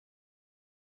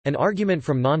An argument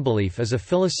from nonbelief is a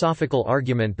philosophical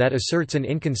argument that asserts an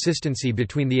inconsistency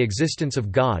between the existence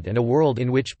of God and a world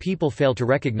in which people fail to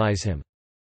recognize him.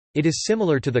 It is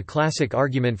similar to the classic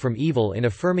argument from evil in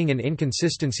affirming an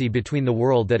inconsistency between the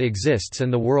world that exists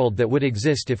and the world that would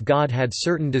exist if God had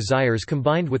certain desires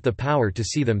combined with the power to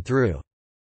see them through.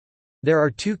 There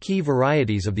are two key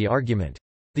varieties of the argument.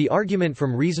 The argument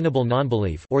from reasonable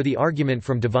nonbelief, or the argument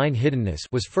from divine hiddenness,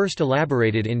 was first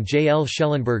elaborated in J. L.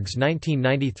 Schellenberg's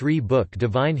 1993 book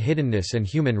Divine Hiddenness and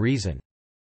Human Reason.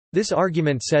 This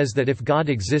argument says that if God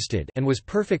existed and was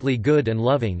perfectly good and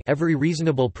loving, every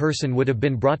reasonable person would have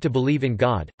been brought to believe in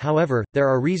God. However, there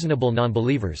are reasonable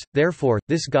nonbelievers, therefore,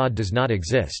 this God does not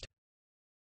exist.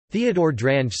 Theodore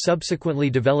Drange subsequently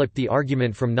developed the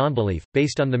argument from nonbelief,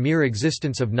 based on the mere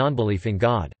existence of nonbelief in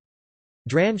God.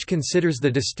 Drange considers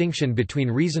the distinction between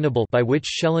reasonable, by which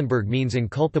Schellenberg means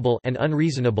inculpable, and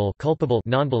unreasonable, culpable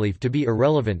nonbelief to be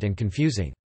irrelevant and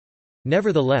confusing.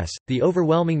 Nevertheless, the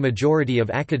overwhelming majority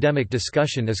of academic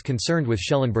discussion is concerned with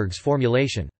Schellenberg's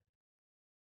formulation.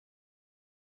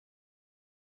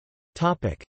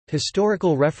 Topic: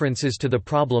 Historical references to the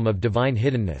problem of divine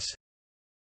hiddenness.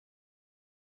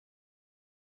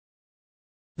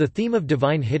 The theme of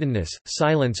divine hiddenness,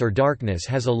 silence or darkness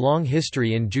has a long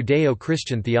history in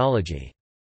Judeo-Christian theology.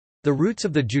 The roots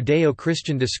of the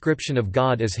Judeo-Christian description of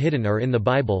God as hidden are in the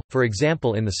Bible, for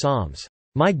example in the Psalms,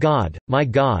 my God,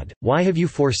 why have you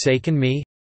forsaken me?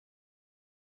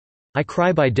 I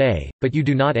cry by day, but you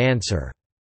do not answer."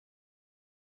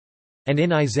 And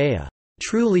in Isaiah,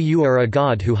 "Truly you are a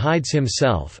God who hides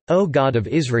himself, O God of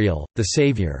Israel, the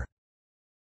Savior."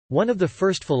 One of the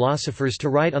first philosophers to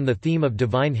write on the theme of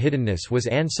divine hiddenness was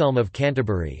Anselm of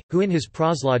Canterbury, who in his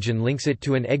proslogion links it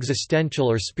to an existential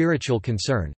or spiritual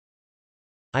concern.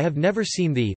 I have never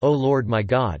seen thee, O Lord my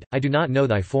God, I do not know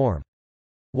thy form.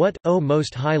 What, O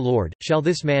Most High Lord, shall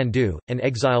this man do, an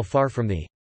exile far from thee?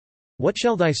 What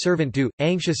shall thy servant do,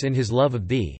 anxious in his love of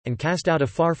thee, and cast out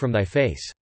afar from thy face?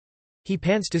 He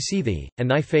pants to see thee, and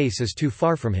thy face is too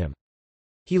far from him.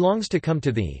 He longs to come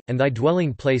to thee, and thy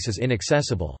dwelling place is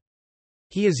inaccessible.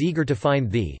 He is eager to find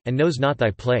thee, and knows not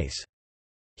thy place.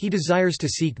 He desires to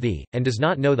seek thee, and does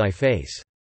not know thy face.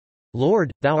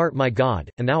 Lord, thou art my God,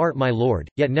 and thou art my Lord,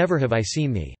 yet never have I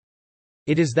seen thee.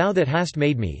 It is thou that hast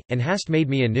made me, and hast made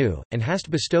me anew, and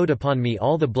hast bestowed upon me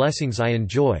all the blessings I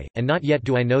enjoy, and not yet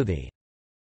do I know thee.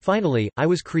 Finally, I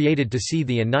was created to see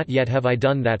thee, and not yet have I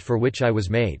done that for which I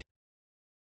was made.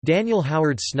 Daniel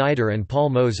Howard Snyder and Paul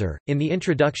Moser, in the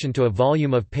introduction to a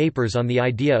volume of papers on the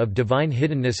idea of divine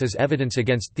hiddenness as evidence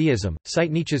against theism,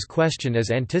 cite Nietzsche's question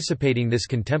as anticipating this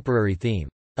contemporary theme.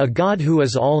 A God who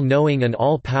is all-knowing and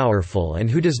all-powerful and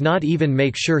who does not even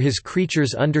make sure his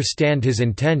creatures understand his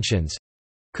intentions.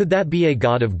 Could that be a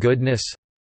God of goodness?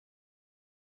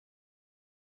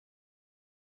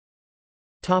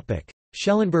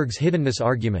 Schellenberg's hiddenness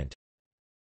argument.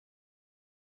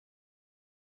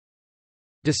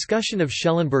 Discussion of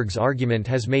Schellenberg's argument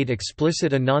has made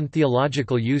explicit a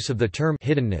non-theological use of the term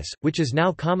hiddenness, which is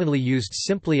now commonly used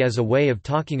simply as a way of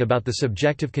talking about the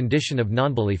subjective condition of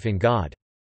nonbelief in God.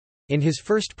 In his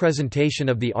first presentation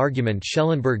of the argument,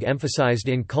 Schellenberg emphasized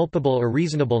inculpable or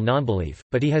reasonable nonbelief,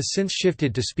 but he has since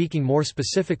shifted to speaking more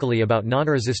specifically about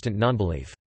non-resistant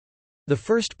nonbelief. The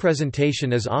first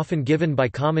presentation is often given by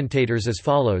commentators as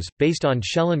follows, based on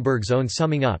Schellenberg's own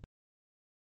summing up.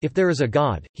 If there is a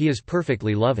God, he is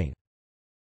perfectly loving.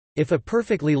 If a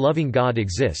perfectly loving God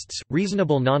exists,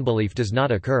 reasonable nonbelief does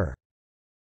not occur.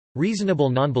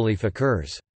 Reasonable nonbelief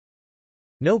occurs.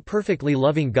 No perfectly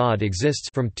loving God exists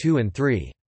from 2 and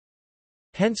 3.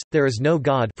 Hence, there is no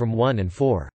God from 1 and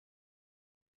 4.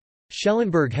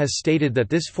 Schellenberg has stated that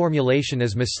this formulation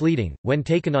is misleading, when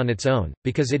taken on its own,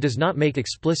 because it does not make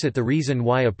explicit the reason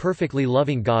why a perfectly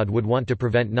loving God would want to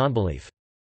prevent nonbelief.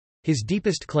 His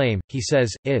deepest claim, he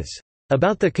says, is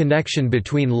about the connection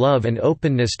between love and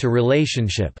openness to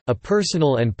relationship, a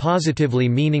personal and positively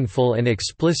meaningful and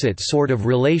explicit sort of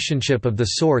relationship of the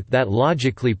sort that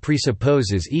logically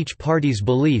presupposes each party's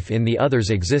belief in the other's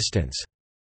existence.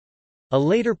 A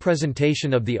later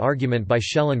presentation of the argument by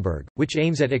Schellenberg, which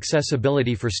aims at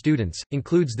accessibility for students,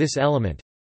 includes this element.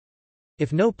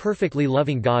 If no perfectly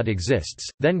loving God exists,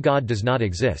 then God does not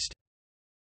exist.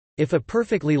 If a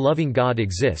perfectly loving God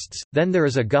exists, then there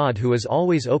is a God who is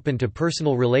always open to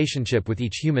personal relationship with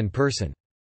each human person.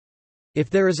 If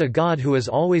there is a God who is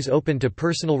always open to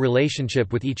personal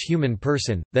relationship with each human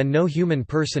person, then no human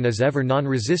person is ever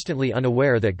non-resistantly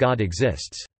unaware that God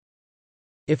exists.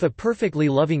 If a perfectly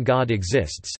loving God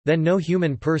exists, then no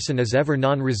human person is ever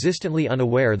non-resistantly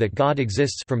unaware that God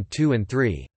exists from 2 and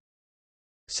 3.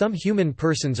 Some human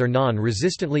persons are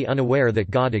non-resistantly unaware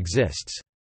that God exists.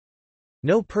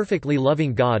 No perfectly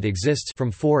loving God exists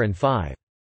from 4 and 5.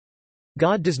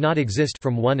 God does not exist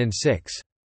from 1 and 6.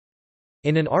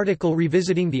 In an article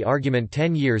revisiting the argument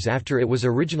 10 years after it was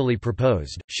originally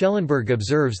proposed, Schellenberg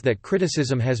observes that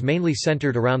criticism has mainly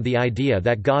centered around the idea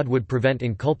that God would prevent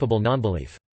inculpable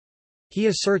nonbelief. He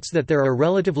asserts that there are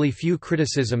relatively few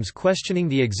criticisms questioning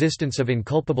the existence of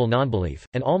inculpable nonbelief,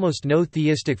 and almost no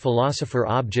theistic philosopher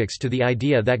objects to the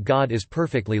idea that God is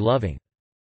perfectly loving.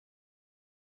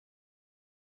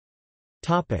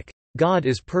 God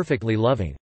is perfectly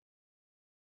loving.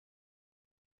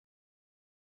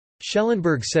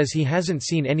 Schellenberg says he hasn't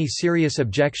seen any serious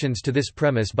objections to this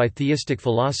premise by theistic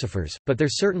philosophers, but there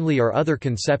certainly are other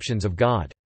conceptions of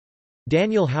God.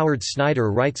 Daniel Howard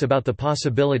Snyder writes about the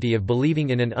possibility of believing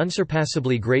in an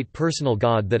unsurpassably great personal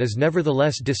God that is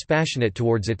nevertheless dispassionate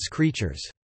towards its creatures.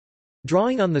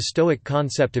 Drawing on the Stoic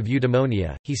concept of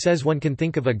eudaimonia, he says one can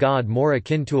think of a God more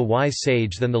akin to a wise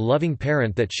sage than the loving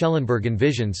parent that Schellenberg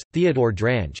envisions. Theodore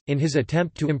Drange, in his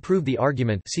attempt to improve the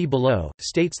argument see below,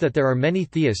 states that there are many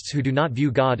theists who do not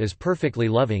view God as perfectly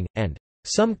loving, and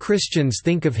some Christians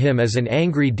think of him as an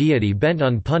angry deity bent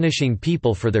on punishing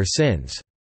people for their sins.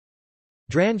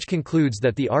 Drange concludes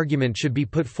that the argument should be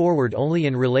put forward only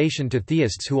in relation to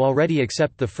theists who already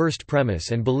accept the first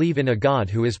premise and believe in a God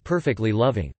who is perfectly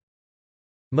loving.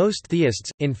 Most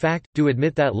theists, in fact, do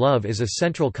admit that love is a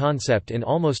central concept in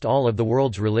almost all of the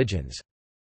world's religions.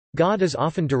 God is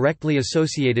often directly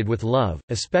associated with love,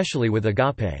 especially with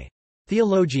agape.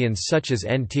 Theologians such as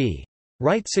N.T.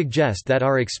 Wright suggest that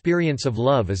our experience of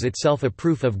love is itself a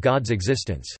proof of God's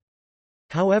existence.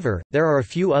 However, there are a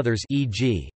few others,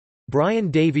 e.g.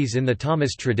 Brian Davies in the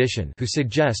Thomas tradition, who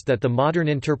suggest that the modern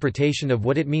interpretation of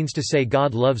what it means to say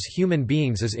God loves human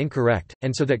beings is incorrect,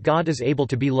 and so that God is able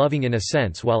to be loving in a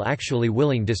sense while actually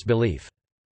willing disbelief.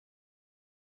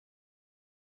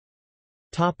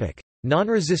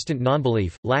 Non-resistant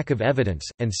nonbelief, lack of evidence,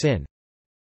 and sin.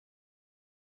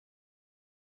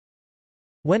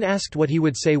 When asked what he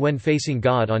would say when facing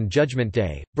God on Judgment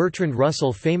Day, Bertrand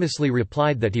Russell famously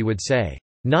replied that he would say,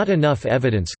 "Not enough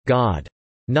evidence, God.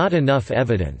 Not enough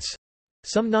evidence."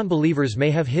 Some nonbelievers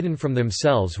may have hidden from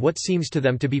themselves what seems to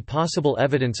them to be possible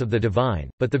evidence of the divine,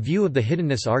 but the view of the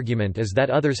hiddenness argument is that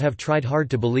others have tried hard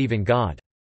to believe in God.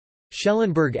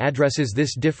 Schellenberg addresses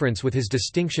this difference with his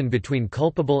distinction between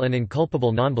culpable and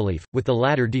inculpable nonbelief, with the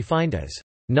latter defined as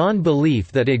nonbelief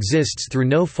that exists through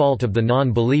no fault of the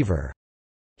nonbeliever.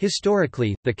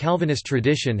 Historically, the Calvinist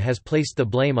tradition has placed the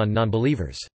blame on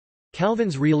nonbelievers.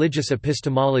 Calvin's religious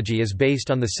epistemology is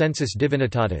based on the sensus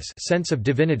divinitatis, sense of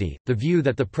divinity, the view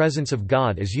that the presence of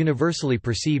God is universally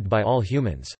perceived by all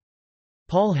humans.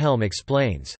 Paul Helm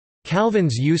explains,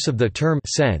 Calvin's use of the term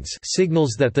sense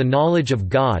signals that the knowledge of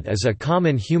God is a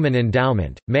common human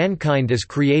endowment. Mankind is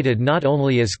created not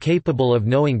only as capable of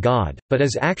knowing God, but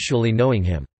as actually knowing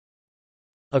Him.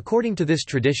 According to this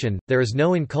tradition, there is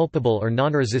no inculpable or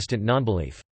non-resistant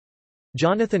nonbelief.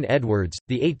 Jonathan Edwards,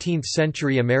 the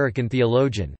 18th-century American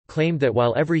theologian, claimed that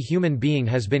while every human being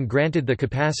has been granted the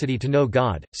capacity to know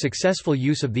God, successful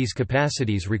use of these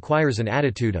capacities requires an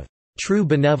attitude of true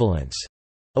benevolence,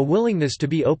 a willingness to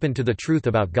be open to the truth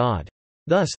about God.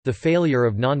 Thus, the failure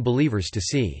of non-believers to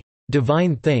see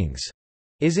divine things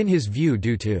is in his view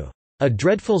due to a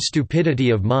dreadful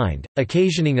stupidity of mind,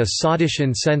 occasioning a sottish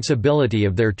insensibility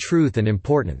of their truth and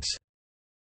importance.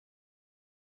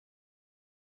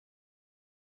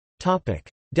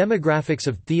 Demographics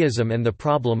of theism and the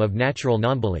problem of natural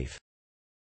nonbelief.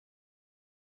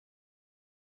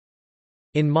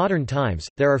 In modern times,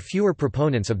 there are fewer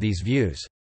proponents of these views.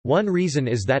 One reason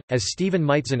is that, as Stephen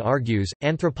Meitzen argues,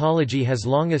 anthropology has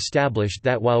long established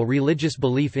that while religious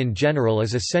belief in general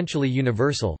is essentially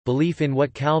universal, belief in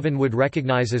what Calvin would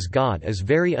recognize as God is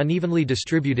very unevenly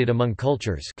distributed among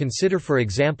cultures. Consider for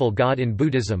example God in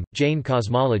Buddhism, Jain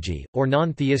cosmology, or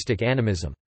non-theistic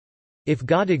animism. If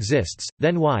God exists,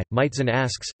 then why, Meitzen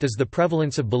asks, does the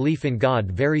prevalence of belief in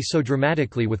God vary so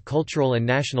dramatically with cultural and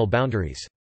national boundaries?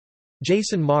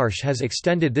 Jason Marsh has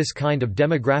extended this kind of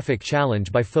demographic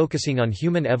challenge by focusing on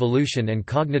human evolution and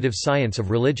cognitive science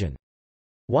of religion.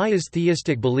 Why is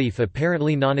theistic belief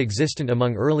apparently non-existent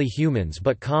among early humans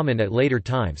but common at later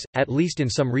times, at least in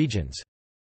some regions?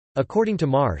 According to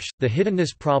Marsh, the hiddenness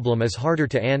problem is harder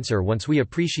to answer once we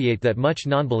appreciate that much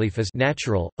nonbelief is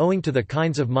natural, owing to the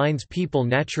kinds of minds people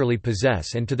naturally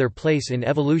possess and to their place in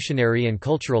evolutionary and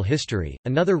cultural history.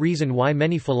 Another reason why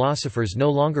many philosophers no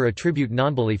longer attribute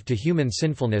nonbelief to human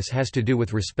sinfulness has to do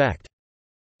with respect.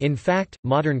 In fact,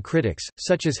 modern critics,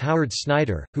 such as Howard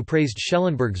Snyder, who praised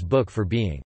Schellenberg's book for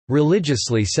being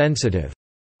religiously sensitive,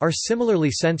 are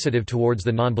similarly sensitive towards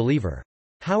the nonbeliever.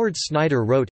 Howard Snyder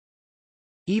wrote,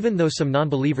 "Even though some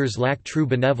nonbelievers lack true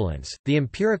benevolence, the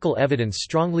empirical evidence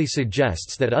strongly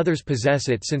suggests that others possess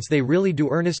it since they really do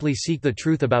earnestly seek the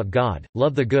truth about God,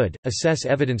 love the good, assess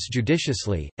evidence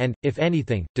judiciously, and, if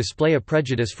anything, display a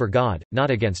prejudice for God,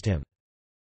 not against Him."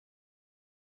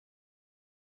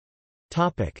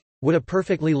 Would a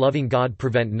perfectly loving God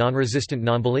prevent non-resistant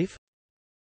nonbelief?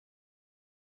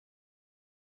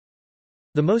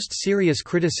 The most serious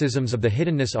criticisms of the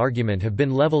hiddenness argument have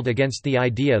been leveled against the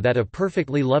idea that a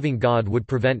perfectly loving God would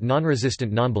prevent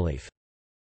non-resistant nonbelief.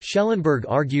 Schellenberg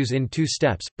argues in two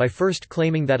steps, by first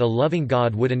claiming that a loving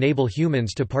God would enable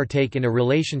humans to partake in a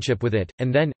relationship with it,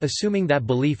 and then, assuming that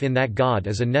belief in that God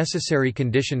is a necessary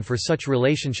condition for such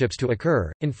relationships to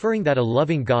occur, inferring that a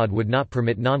loving God would not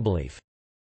permit nonbelief.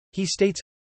 He states,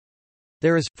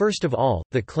 "There is, first of all,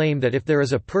 the claim that if there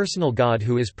is a personal God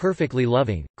who is perfectly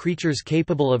loving, creatures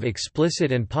capable of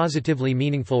explicit and positively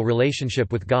meaningful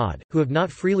relationship with God, who have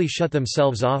not freely shut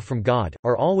themselves off from God,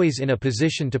 are always in a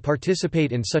position to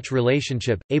participate in such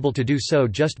relationship, able to do so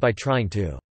just by trying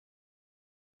to."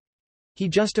 He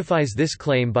justifies this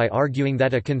claim by arguing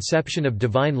that a conception of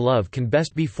divine love can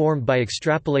best be formed by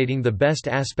extrapolating the best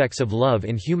aspects of love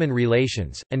in human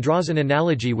relations, and draws an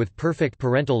analogy with perfect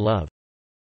parental love.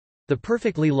 The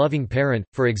perfectly loving parent,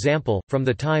 for example, from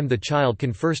the time the child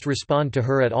can first respond to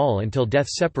her at all until death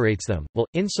separates them, will,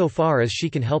 insofar as she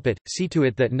can help it, see to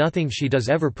it that nothing she does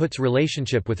ever puts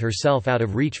relationship with herself out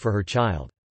of reach for her child.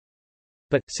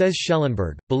 But, says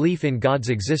Schellenberg, belief in God's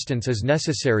existence is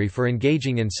necessary for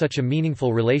engaging in such a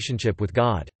meaningful relationship with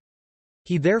God.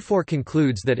 He therefore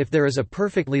concludes that if there is a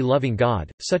perfectly loving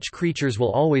God, such creatures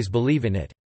will always believe in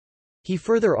it. He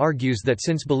further argues that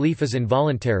since belief is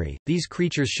involuntary, these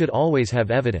creatures should always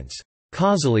have evidence,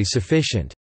 causally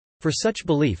sufficient, for such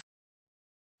belief.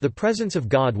 The presence of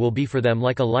God will be for them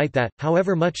like a light that,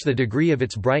 however much the degree of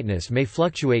its brightness may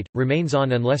fluctuate, remains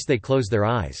on unless they close their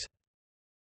eyes.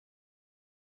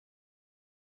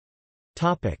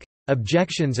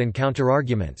 Objections and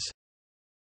counterarguments.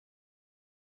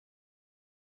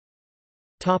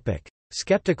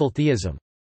 Skeptical theism.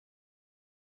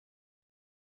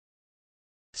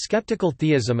 Skeptical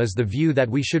theism is the view that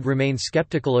we should remain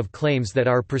skeptical of claims that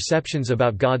our perceptions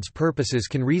about God's purposes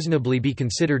can reasonably be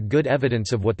considered good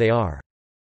evidence of what they are.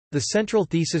 The central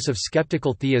thesis of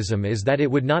skeptical theism is that it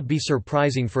would not be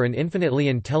surprising for an infinitely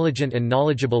intelligent and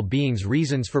knowledgeable being's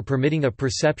reasons for permitting a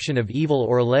perception of evil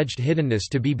or alleged hiddenness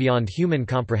to be beyond human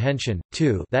comprehension.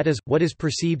 2. That is, what is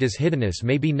perceived as hiddenness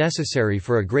may be necessary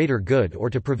for a greater good or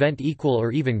to prevent equal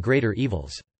or even greater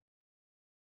evils.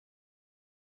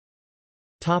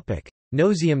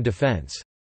 Nozium defense.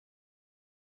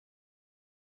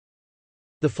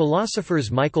 The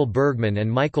philosophers Michael Bergman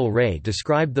and Michael Ray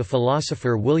described the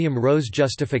philosopher William Rowe's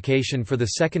justification for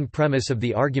the second premise of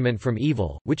the argument from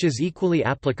evil, which is equally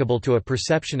applicable to a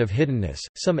perception of hiddenness.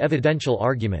 Some evidential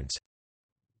arguments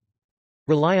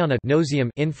rely on a nozium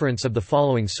inference of the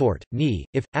following sort: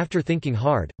 if, after thinking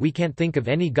hard, we can't think of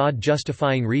any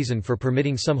God-justifying reason for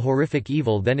permitting some horrific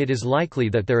evil, then it is likely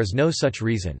that there is no such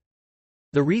reason.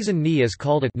 The reason is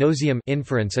called a nozium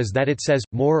inference is that it says,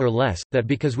 more or less, that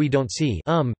because we don't see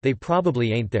they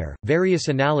probably ain't there. Various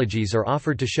analogies are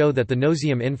offered to show that the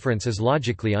nozium inference is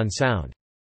logically unsound.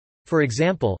 For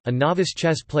example, a novice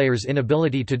chess player's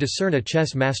inability to discern a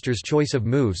chess master's choice of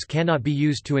moves cannot be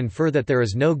used to infer that there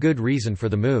is no good reason for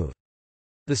the move.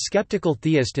 The skeptical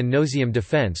theist and nozium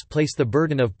defense place the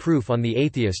burden of proof on the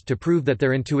atheist to prove that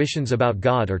their intuitions about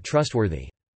God are trustworthy.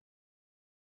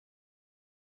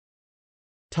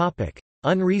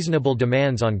 Unreasonable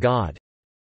demands on God.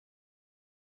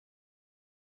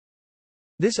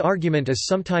 This argument is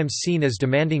sometimes seen as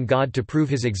demanding God to prove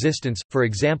his existence, for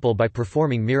example by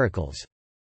performing miracles.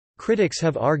 Critics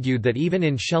have argued that even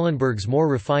in Schellenberg's more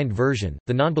refined version,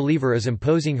 the nonbeliever is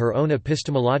imposing her own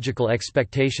epistemological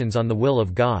expectations on the will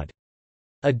of God.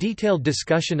 A detailed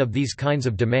discussion of these kinds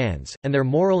of demands, and their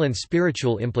moral and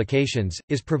spiritual implications,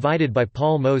 is provided by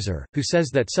Paul Moser, who says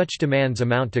that such demands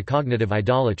amount to cognitive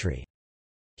idolatry.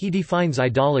 He defines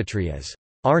idolatry as,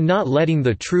 "our not letting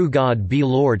the true God be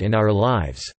Lord in our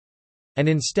lives," and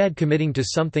instead committing to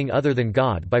something other than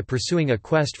God by pursuing a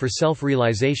quest for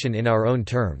self-realization in our own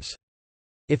terms.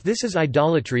 If this is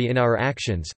idolatry in our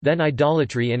actions, then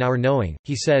idolatry in our knowing,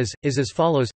 he says, is as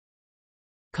follows.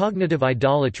 Cognitive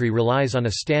idolatry relies on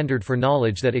a standard for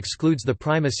knowledge that excludes the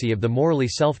primacy of the morally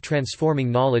self-transforming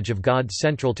knowledge of God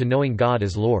central to knowing God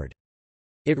as Lord.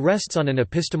 It rests on an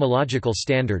epistemological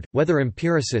standard, whether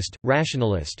empiricist,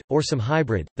 rationalist, or some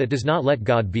hybrid, that does not let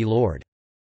God be Lord.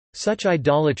 Such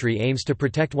idolatry aims to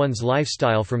protect one's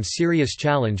lifestyle from serious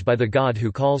challenge by the God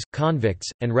who calls, convicts,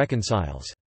 and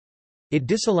reconciles. It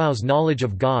disallows knowledge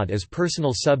of God as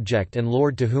personal subject and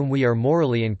Lord to whom we are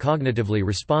morally and cognitively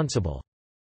responsible.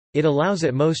 It allows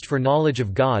at most for knowledge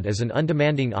of God as an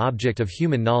undemanding object of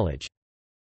human knowledge.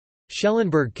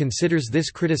 Schellenberg considers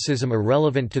this criticism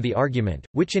irrelevant to the argument,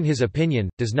 which in his opinion,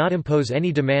 does not impose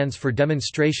any demands for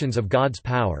demonstrations of God's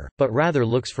power, but rather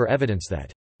looks for evidence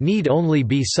that need only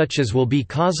be such as will be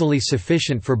causally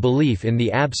sufficient for belief in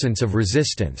the absence of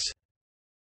resistance.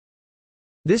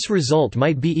 This result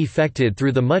might be effected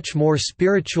through the much more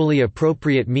spiritually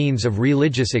appropriate means of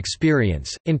religious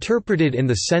experience, interpreted in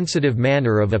the sensitive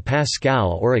manner of a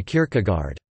Pascal or a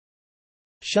Kierkegaard.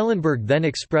 Schellenberg then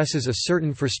expresses a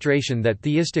certain frustration that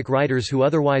theistic writers who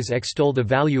otherwise extol the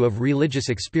value of religious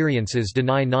experiences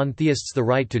deny non-theists the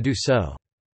right to do so.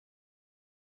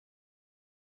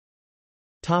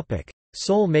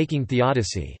 Soul-making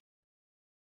theodicy.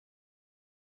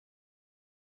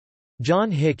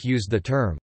 John Hick used the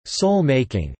term,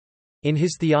 soul-making, in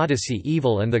his theodicy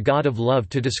Evil and the God of Love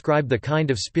to describe the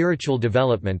kind of spiritual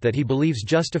development that he believes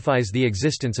justifies the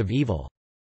existence of evil.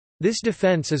 This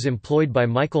defense is employed by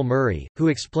Michael Murray, who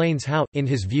explains how, in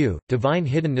his view, divine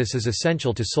hiddenness is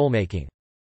essential to soul-making.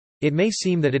 It may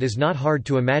seem that it is not hard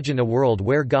to imagine a world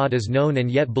where God is known and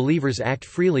yet believers act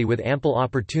freely with ample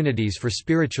opportunities for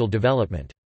spiritual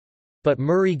development. But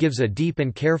Murray gives a deep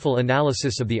and careful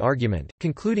analysis of the argument,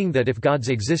 concluding that if God's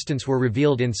existence were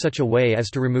revealed in such a way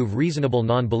as to remove reasonable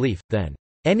non-belief, then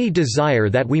any desire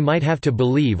that we might have to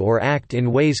believe or act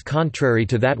in ways contrary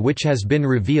to that which has been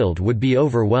revealed would be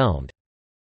overwhelmed.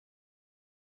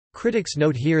 Critics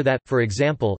note here that, for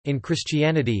example, in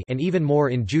Christianity and even more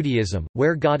in Judaism,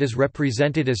 where God is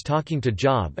represented as talking to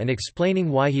Job and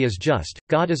explaining why he is just,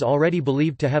 God is already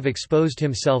believed to have exposed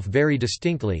himself very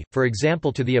distinctly, for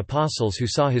example to the apostles who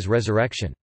saw his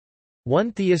resurrection.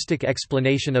 One theistic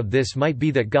explanation of this might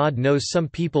be that God knows some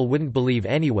people wouldn't believe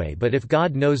anyway, but if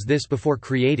God knows this before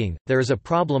creating, there is a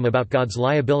problem about God's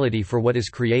liability for what is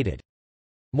created.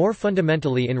 More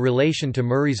fundamentally in relation to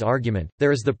Murray's argument,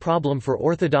 there is the problem for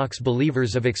Orthodox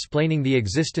believers of explaining the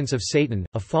existence of Satan,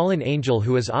 a fallen angel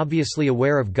who is obviously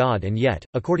aware of God and yet,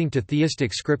 according to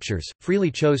theistic scriptures, freely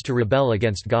chose to rebel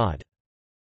against God.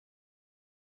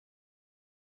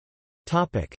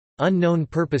 Unknown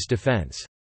purpose defense.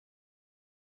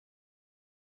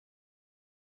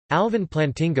 Alvin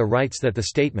Plantinga writes that the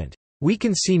statement, "We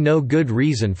can see no good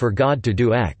reason for God to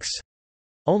do X,"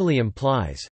 only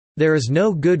implies, "There is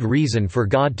no good reason for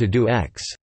God to do X,"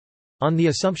 on the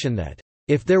assumption that,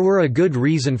 "If there were a good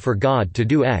reason for God to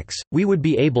do X, we would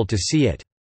be able to see it,"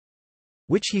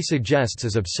 which he suggests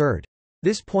is absurd.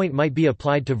 This point might be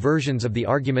applied to versions of the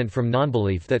argument from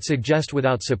nonbelief that suggest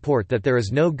without support that there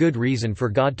is no good reason for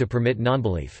God to permit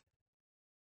nonbelief.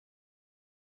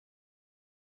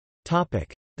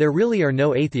 There really are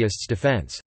no atheists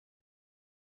defense.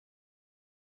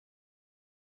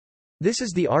 This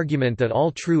is the argument that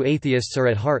all true atheists are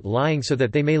at heart lying so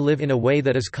that they may live in a way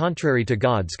that is contrary to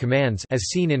God's commands, as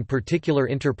seen in particular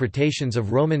interpretations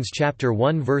of Romans chapter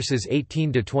 1 verses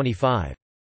 18 to 25.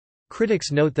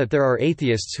 Critics note that there are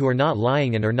atheists who are not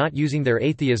lying and are not using their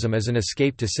atheism as an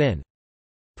escape to sin.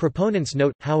 Proponents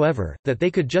note, however, that they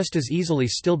could just as easily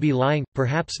still be lying,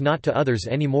 perhaps not to others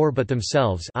anymore but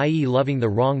themselves, i.e. loving the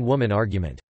wrong woman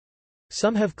argument.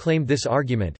 Some have claimed this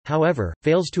argument, however,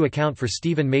 fails to account for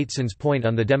Stephen Mateson's point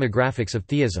on the demographics of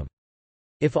theism.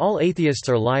 If all atheists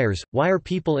are liars, why are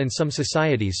people in some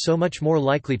societies so much more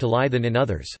likely to lie than in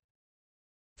others?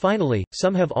 Finally,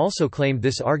 some have also claimed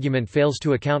this argument fails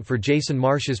to account for Jason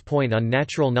Marsh's point on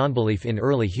natural nonbelief in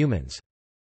early humans.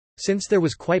 Since there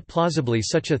was quite plausibly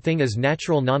such a thing as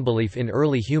natural nonbelief in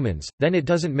early humans, then it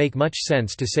doesn't make much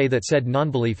sense to say that said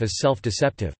nonbelief is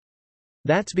self-deceptive.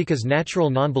 That's because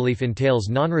natural nonbelief entails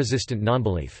non-resistant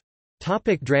nonbelief.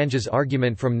 Drange's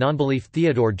argument from nonbelief.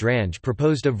 Theodore Drange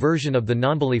proposed a version of the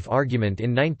nonbelief argument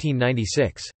in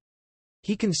 1996.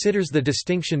 He considers the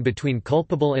distinction between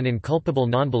culpable and inculpable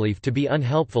nonbelief to be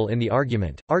unhelpful in the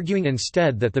argument, arguing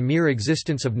instead that the mere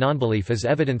existence of nonbelief is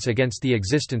evidence against the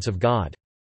existence of God.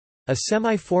 A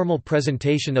semi-formal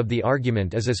presentation of the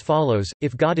argument is as follows: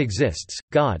 if God exists,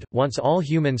 God wants all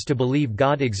humans to believe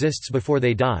God exists before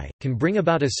they die, can bring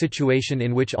about a situation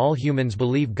in which all humans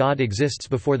believe God exists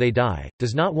before they die,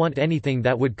 does not want anything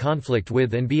that would conflict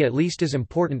with and be at least as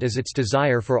important as its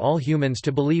desire for all humans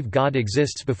to believe God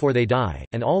exists before they die,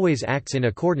 and always acts in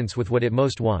accordance with what it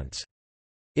most wants.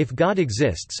 If God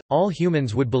exists, all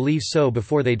humans would believe so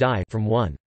before they die from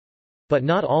 1. But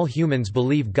not all humans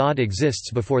believe God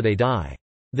exists before they die.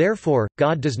 Therefore,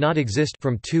 God does not exist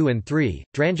from 2 and 3.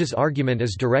 Drange's argument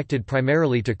is directed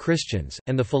primarily to Christians,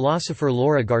 and the philosopher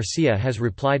Laura Garcia has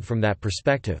replied from that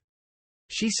perspective.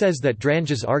 She says that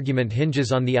Drange's argument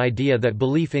hinges on the idea that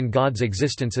belief in God's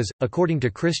existence is, according to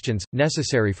Christians,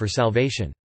 necessary for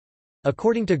salvation.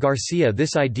 According to Garcia,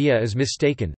 this idea is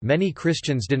mistaken. Many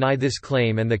Christians deny this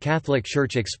claim and the Catholic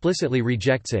Church explicitly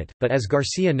rejects it, but as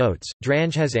Garcia notes,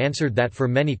 Drange has answered that for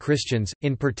many Christians,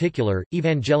 in particular,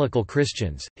 evangelical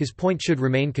Christians, his point should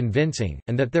remain convincing,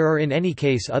 and that there are in any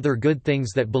case other good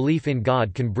things that belief in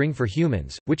God can bring for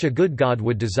humans, which a good God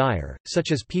would desire,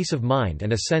 such as peace of mind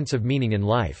and a sense of meaning in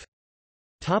life.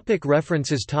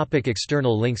 References.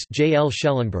 External links. J. L.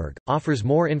 Schellenberg offers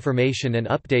more information and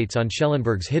updates on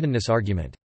Schellenberg's hiddenness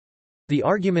argument. The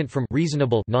argument from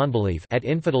Reasonable Nonbelief at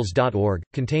infidels.org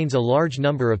contains a large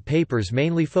number of papers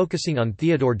mainly focusing on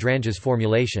Theodore Drange's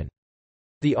formulation.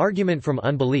 The argument from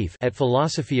Unbelief at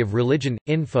Philosophy of Religion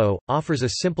Info offers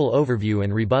a simple overview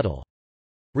and rebuttal.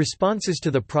 Responses to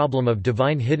the problem of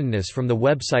divine hiddenness from the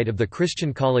website of the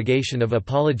Christian Collegation of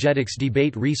Apologetics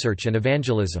Debate Research and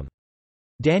Evangelism.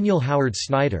 Daniel Howard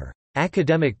Snyder.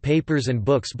 Academic papers and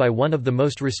books by one of the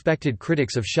most respected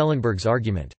critics of Schellenberg's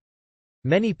argument.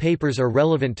 Many papers are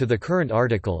relevant to the current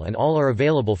article and all are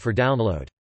available for download.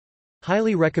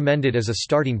 Highly recommended as a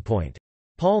starting point.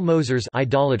 Paul Moser's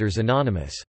Idolaters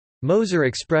Anonymous. Moser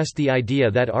expressed the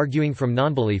idea that arguing from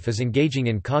nonbelief is engaging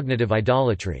in cognitive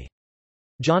idolatry.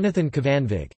 Jonathan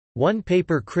Kvanvig. One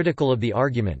paper critical of the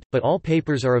argument, but all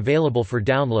papers are available for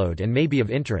download and may be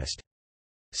of interest.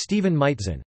 Stephen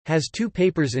Meitzen. Has 2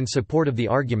 papers in support of the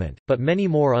argument, but many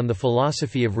more on the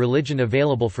philosophy of religion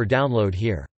available for download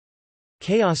here.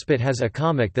 Chaospit has a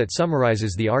comic that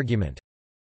summarizes the argument.